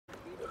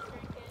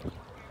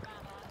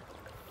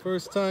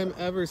First time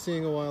ever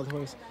seeing a wild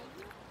horse.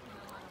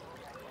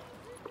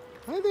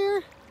 Hi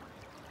there.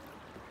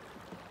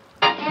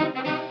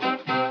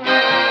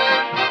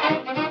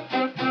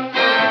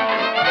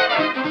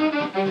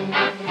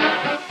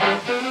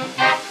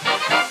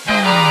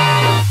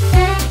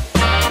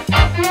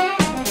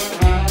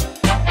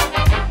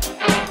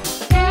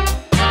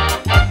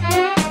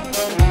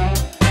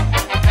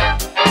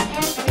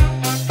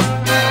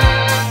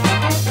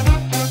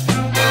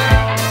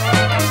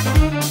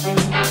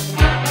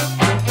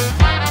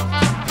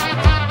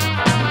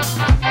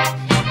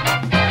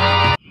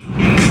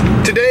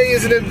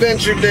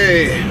 Adventure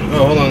day.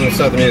 Oh, hold on, let's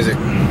stop the music.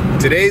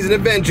 Today's an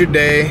adventure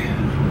day.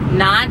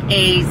 Not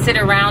a sit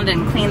around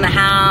and clean the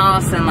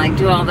house and like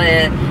do all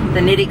the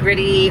nitty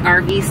gritty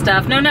RV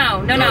stuff.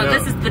 No.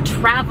 This is the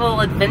travel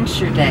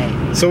adventure day.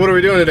 So what are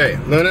we doing today,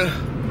 Luna?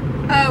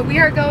 We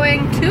are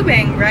going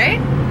tubing, right?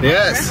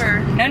 Yes.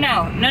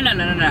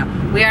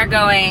 No. We are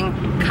going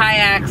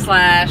kayak /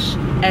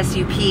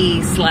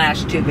 SUP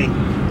 / tubing.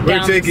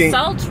 We're taking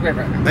Salt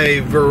River. A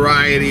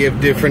variety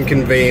of different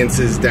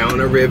conveyances down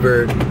a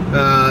river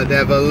to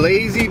have a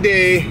lazy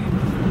day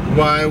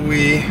while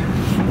we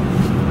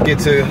get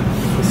to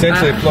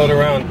essentially float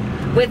around.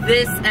 With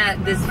this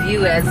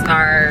view as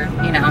our,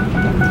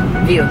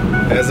 view.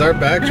 As our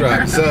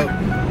backdrop. So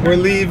we're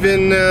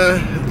leaving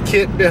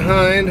Kit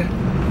behind.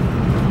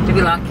 Did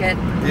we lock Kit?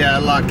 Yeah, I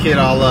locked Kit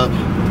all up.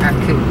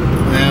 Alright, cool.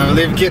 Now we're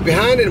leaving Kit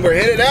behind and we're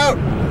headed out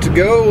to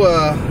go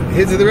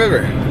head to the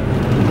river.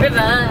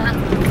 River.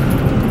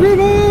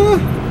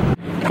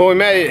 Well, we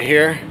made it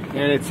here,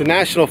 and it's a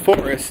national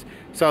forest,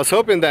 so I was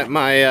hoping that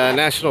my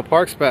national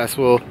parks pass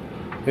will,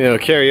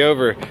 carry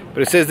over.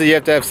 But it says that you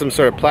have to have some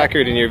sort of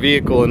placard in your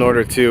vehicle in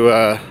order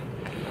to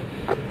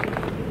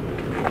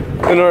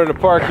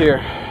park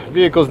here.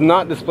 Vehicles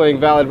not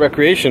displaying valid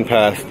recreation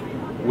pass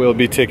will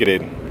be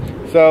ticketed.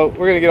 So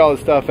we're gonna get all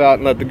the stuff out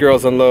and let the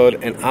girls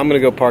unload, and I'm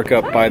gonna go park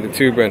up by the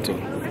tube rental.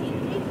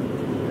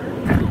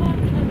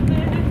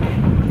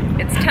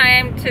 It's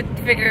time to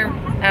figure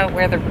out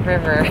where the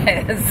river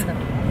is.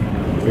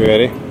 You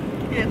ready?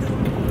 Yes.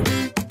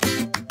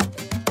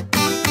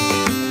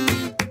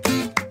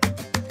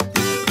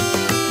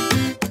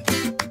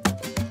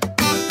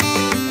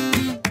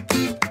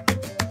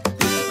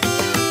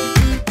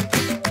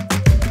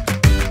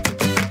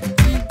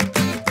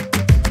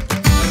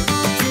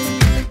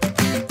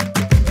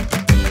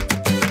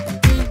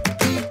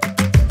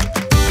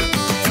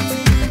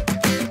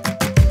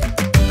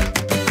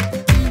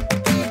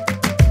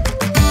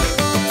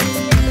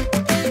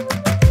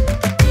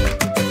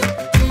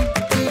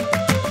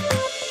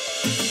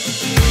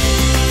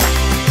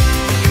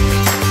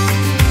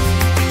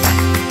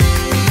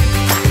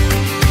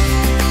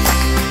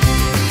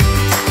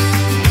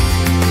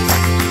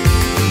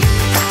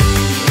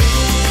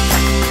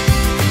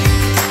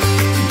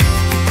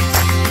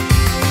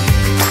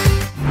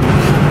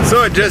 So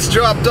I just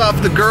dropped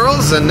off the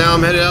girls and now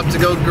I'm headed up to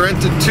go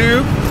rent a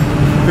tube.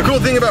 The cool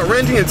thing about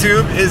renting a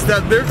tube is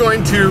that they're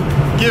going to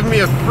give me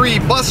a free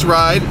bus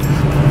ride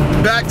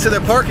back to the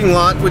parking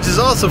lot, which is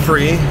also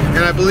free.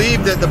 And I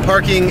believe that the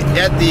parking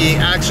at the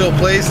actual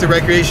place, the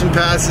recreation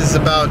pass, is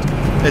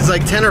it's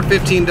like $10 or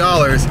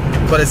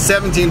 $15, but it's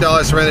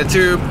 $17 to rent a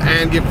tube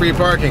and get free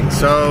parking.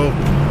 So,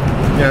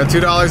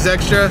 $2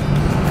 extra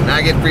and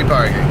I get free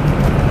parking.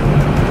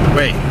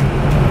 Wait,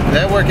 did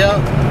that work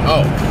out?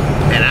 Oh.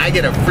 And I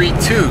get a free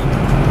tube.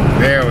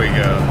 There we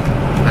go.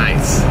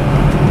 Nice.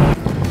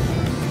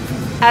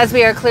 As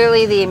we are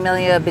clearly the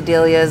Amelia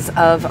Bedelias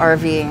of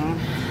RVing,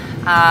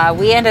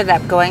 we ended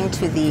up going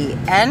to the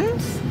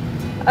end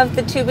of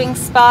the tubing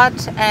spot,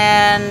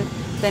 and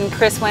then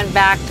Chris went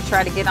back to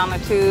try to get on the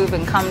tube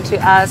and come to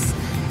us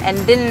and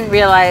didn't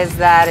realize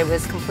that it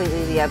was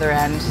completely the other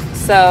end.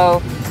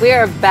 So we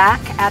are back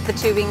at the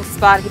tubing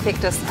spot. He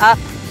picked us up.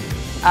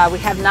 We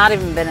have not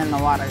even been in the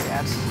water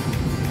yet,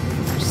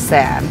 which is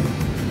sad.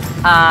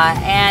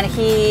 And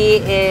he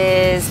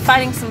is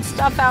finding some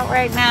stuff out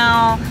right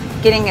now,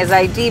 getting his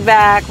ID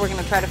back. We're going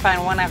to try to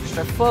find one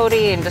extra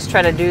floaty and just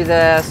try to do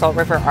the Salt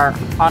River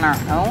on our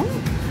own.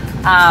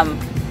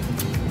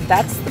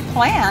 That's the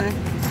plan.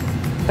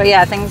 But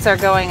yeah, things are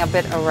going a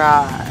bit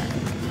awry.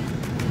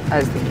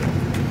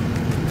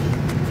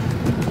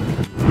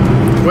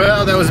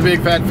 Well, that was a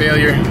big fat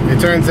failure. It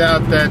turns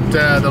out that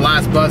the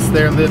last bus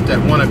there lived at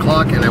 1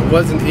 o'clock and I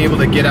wasn't able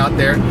to get out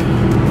there.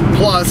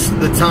 Plus,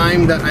 the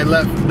time that I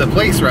left, the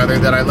place rather,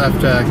 that I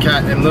left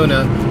Kat and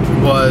Luna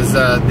was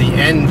the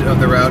end of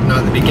the route,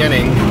 not the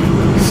beginning.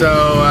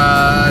 So,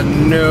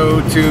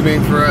 no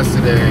tubing for us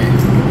today.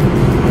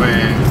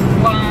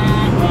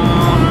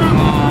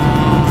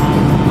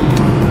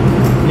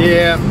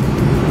 Yeah,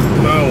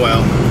 oh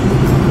well.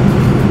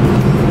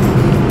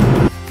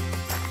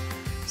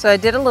 So I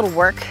did a little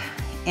work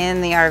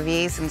in the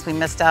RV since we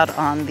missed out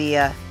on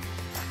the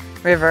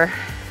river.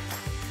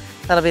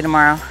 That'll be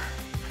tomorrow.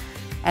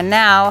 And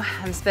now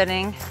I'm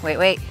spending,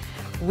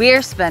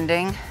 we're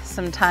spending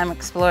some time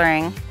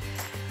exploring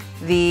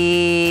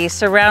the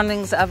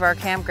surroundings of our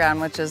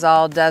campground, which is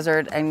all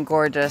desert and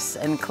gorgeous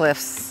and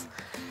cliffs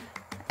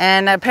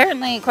And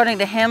apparently, according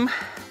to him,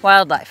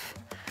 wildlife.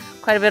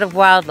 Quite a bit of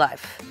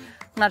wildlife.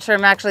 I'm not sure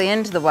I'm actually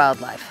into the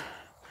wildlife.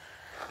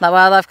 That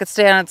wildlife could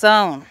stay on its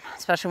own,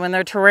 especially when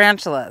they're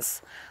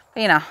tarantulas.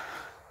 But you know.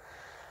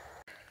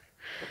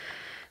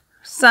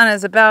 Sun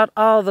is about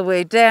all the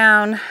way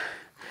down.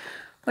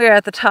 We're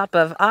at the top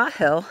of a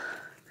hill.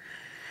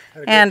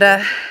 And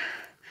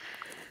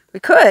we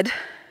could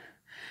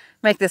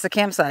make this a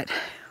campsite.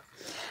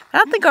 I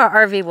don't think our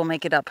RV will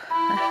make it up.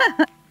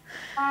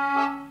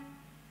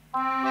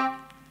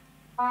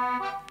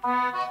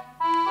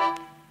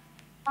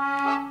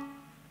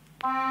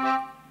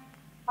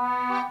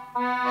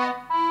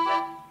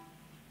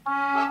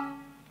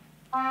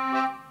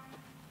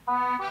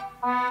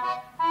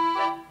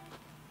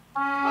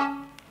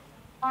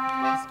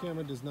 This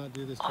camera does not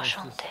do this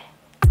justice.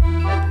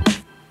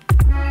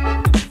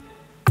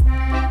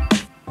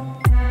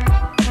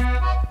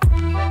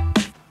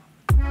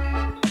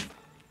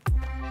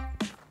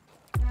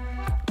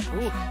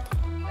 Ooh.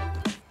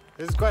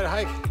 This is quite a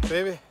hike,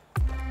 baby.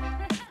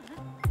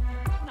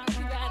 Not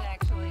too bad,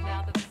 actually,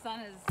 now that the sun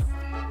has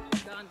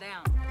gone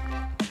down.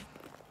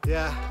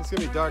 Yeah, it's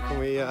gonna be dark when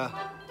we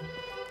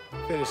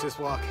finish this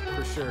walk,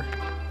 for sure.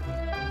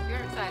 You're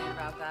excited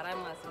about that.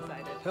 I'm less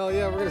excited. Hell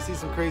yeah, we're gonna see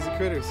some crazy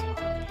critters.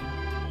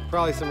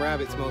 Probably some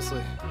rabbits,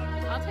 mostly.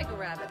 I'll take a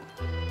rabbit.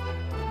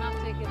 I'm not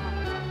taking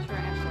a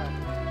tarantula.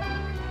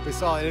 We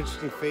saw an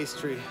interesting face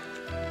tree. It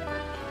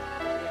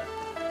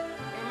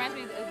reminds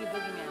me of the Oogie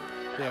Boogie Man.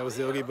 Yeah, it was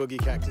the Oogie Boogie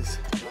cactus.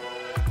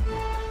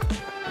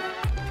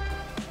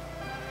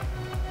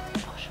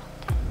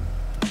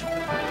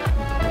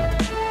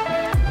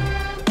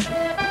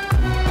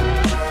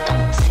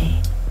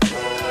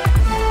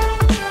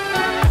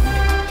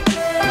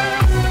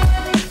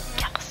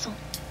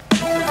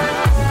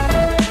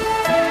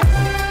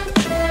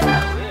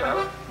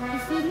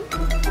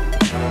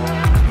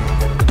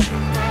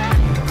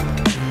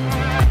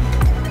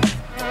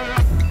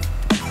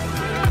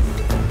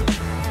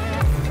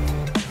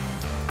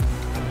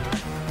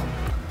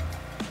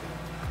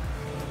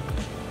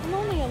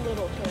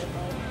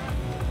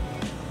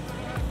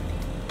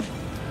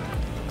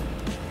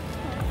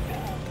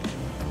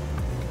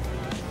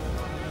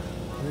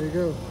 There you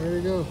go, there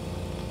you go.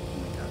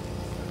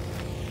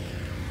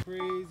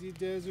 Crazy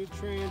desert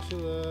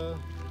tarantula.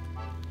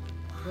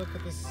 Look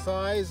at the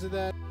size of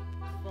that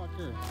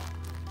fucker.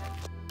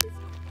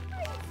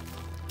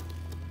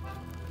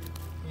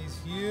 He's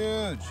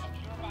huge.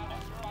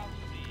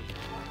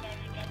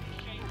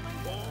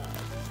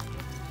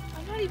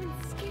 I'm not even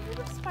scared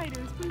of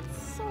spiders, but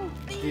it's so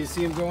big. Do you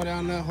see him going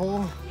down that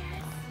hole?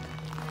 Yes.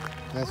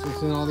 That's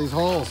what's in all these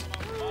holes.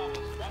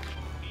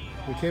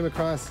 We came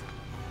across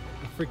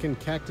a freaking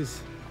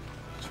cactus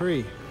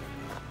tree.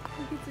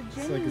 Like it's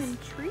a genuine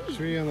tree.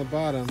 Tree on the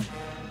bottom,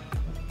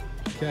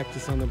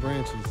 cactus on the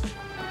branches.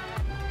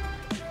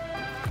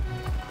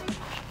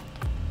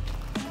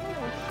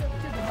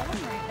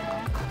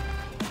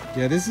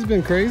 Yeah, this has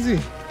been crazy.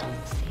 This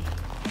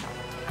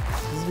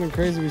has been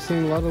crazy. We've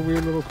seen a lot of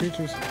weird little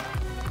creatures.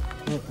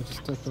 Oh, I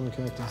just stepped on the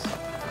cactus.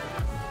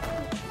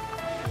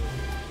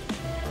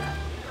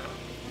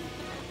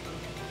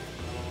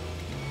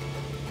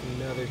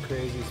 Another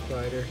crazy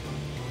spider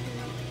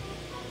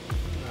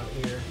out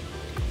here.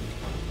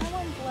 That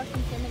one's less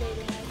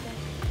intimidating, I think.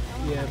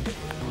 Yeah, but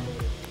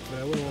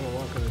I wouldn't want to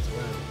walk on its back.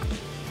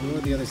 I wonder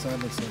what the other side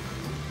looks like.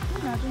 Can you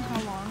imagine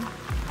how long?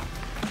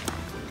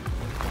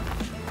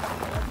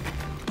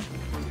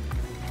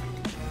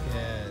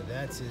 Yeah,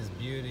 that's his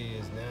beauty,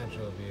 his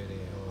natural beauty.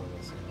 Hold on,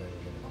 let's see if I can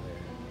get it clear.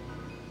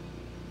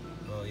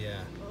 Oh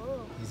yeah,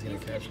 he's gonna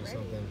capture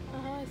something.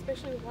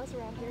 Especially with us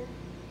around here.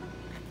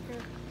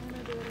 Here, I'm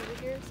gonna do it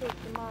over here so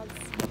the moths.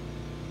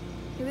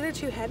 Maybe they're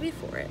too heavy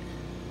for it.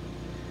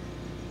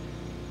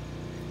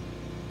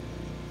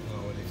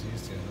 Not what he's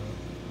used to, huh?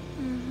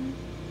 Mm-hmm.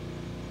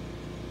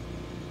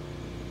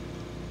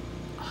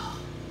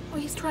 Oh,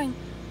 he's trying.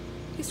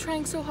 He's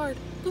trying so hard.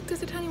 Look,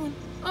 there's a tiny one.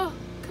 Oh,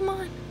 come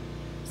on.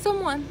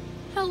 Someone,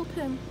 help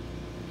him.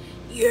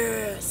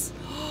 Yes.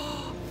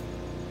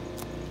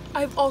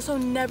 I've also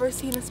never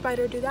seen a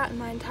spider do that in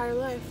my entire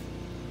life.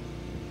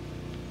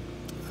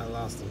 I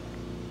lost him.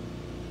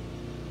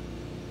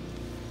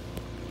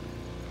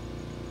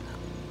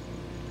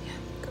 Yeah,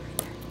 go right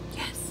there.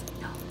 Yes.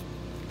 No.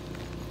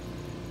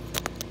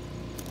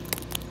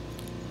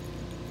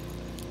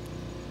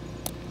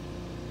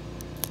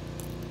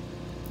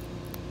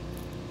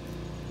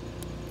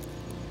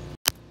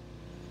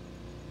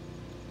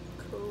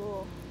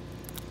 Cool.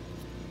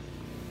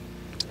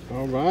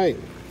 All right.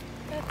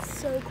 That's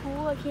so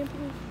cool. I can't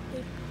believe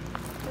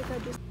like I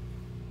just.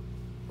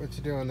 What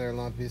you doing there,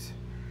 Lumpies?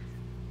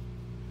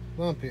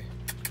 Lumpy.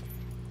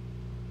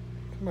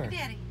 Come here.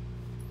 Daddy.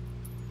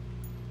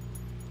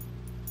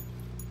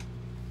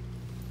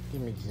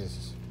 Give me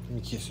kisses. Give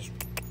me kisses.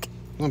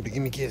 Lumpy,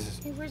 give me kisses.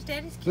 Hey, where's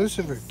Daddy's kisses?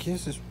 Lucifer,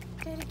 kisses.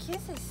 Daddy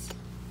kisses.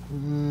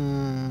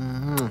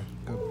 Mm-hmm.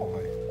 Good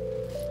boy.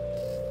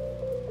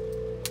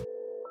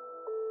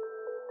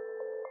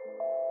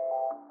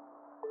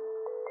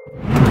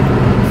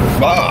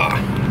 Bah!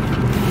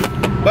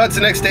 But it's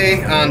the next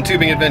day on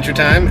tubing adventure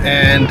time,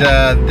 and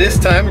this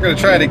time we're going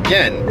to try it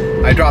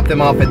again. I dropped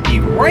them off at the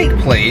right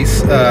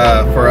place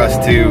for us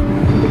to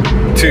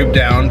tube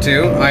down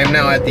to. I am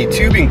now at the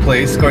tubing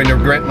place, going to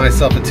rent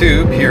myself a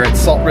tube here at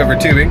Salt River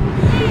Tubing,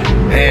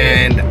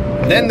 and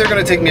then they're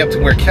going to take me up to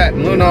where Kat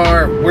and Luna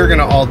are. We're going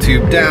to all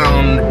tube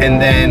down, and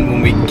then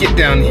when we get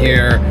down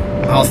here,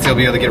 I'll still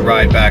be able to get a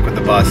ride back with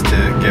the bus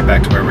to get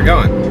back to where we're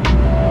going.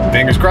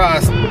 Fingers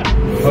crossed.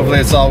 Hopefully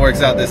this all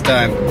works out this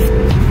time.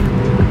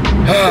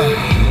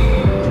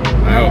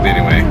 I hope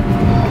anyway.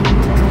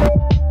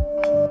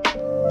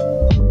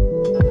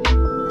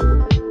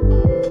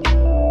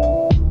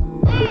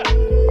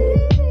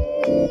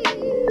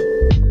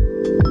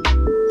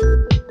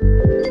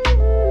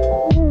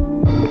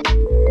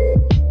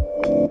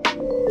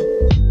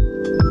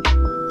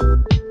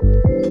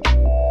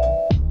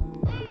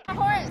 A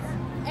horse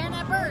and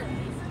a bird.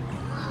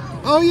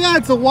 Oh yeah,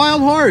 it's a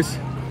wild horse.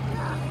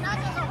 Not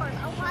just a horse,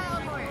 a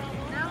wild horse.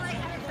 Now I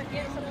kind of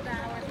forget some of that.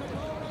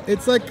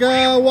 It's like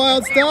a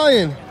wild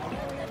stallion.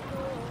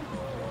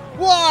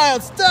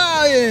 Wild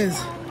stallions!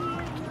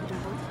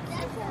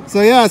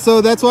 So yeah,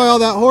 so that's why all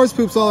that horse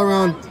poop's all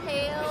around. Its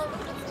tail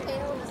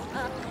is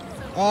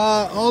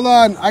up. Hold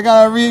on, I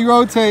gotta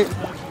re-rotate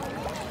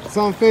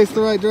so I'm facing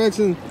the right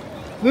direction.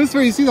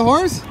 Lucifer, you see the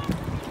horse?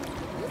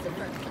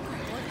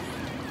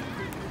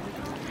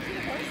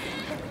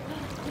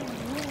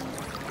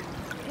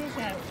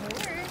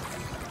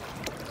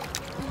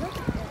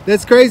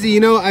 That's crazy,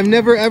 you know, I've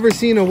never ever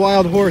seen a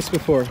wild horse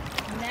before.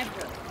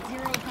 Never.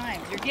 0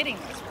 times. You're getting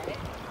this, right?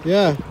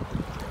 Yeah.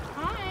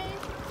 Hi.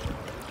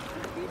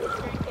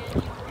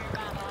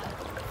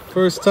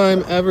 First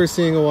time ever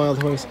seeing a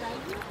wild horse.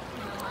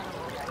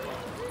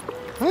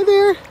 Hi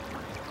there.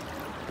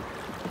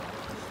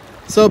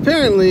 So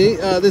apparently,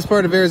 this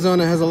part of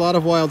Arizona has a lot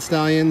of wild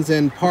stallions,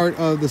 and part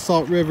of the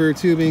Salt River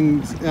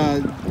Tubing's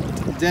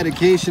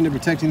dedication to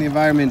protecting the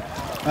environment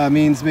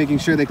means making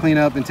sure they clean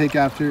up and take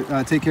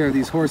care of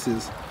these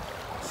horses.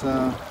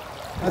 So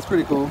that's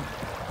pretty cool.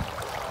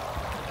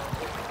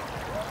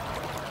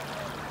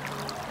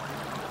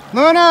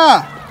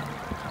 Luna!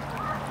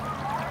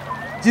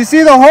 Did you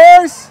see the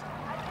horse?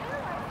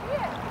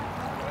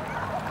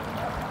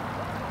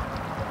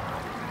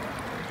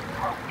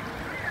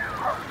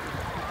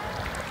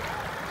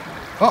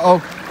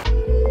 Uh-oh.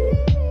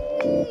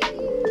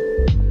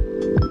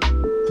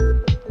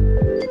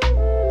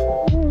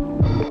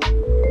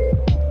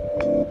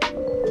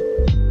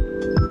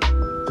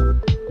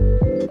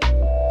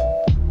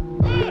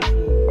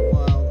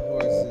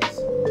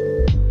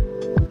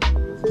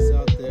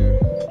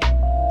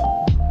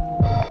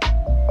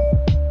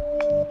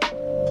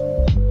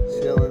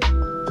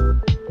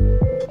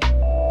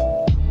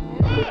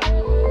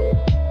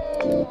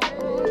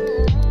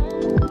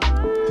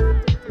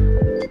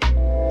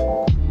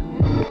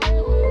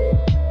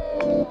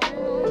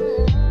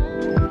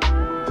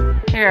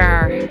 Here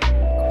are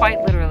quite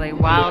literally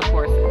wild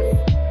horses,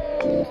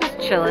 just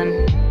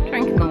chilling,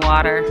 drinking the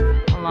water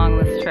along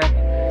this trip.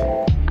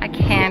 I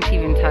can't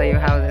even tell you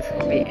how this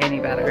could be any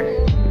better.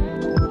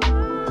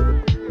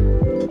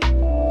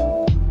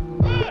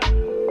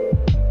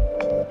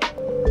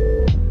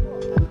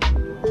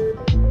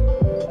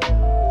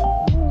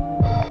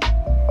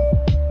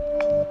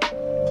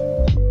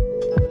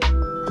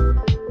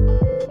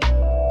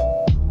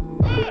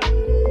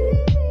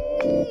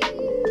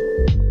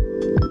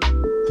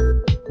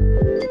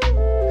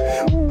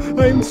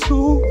 I'm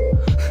so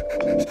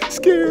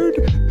scared.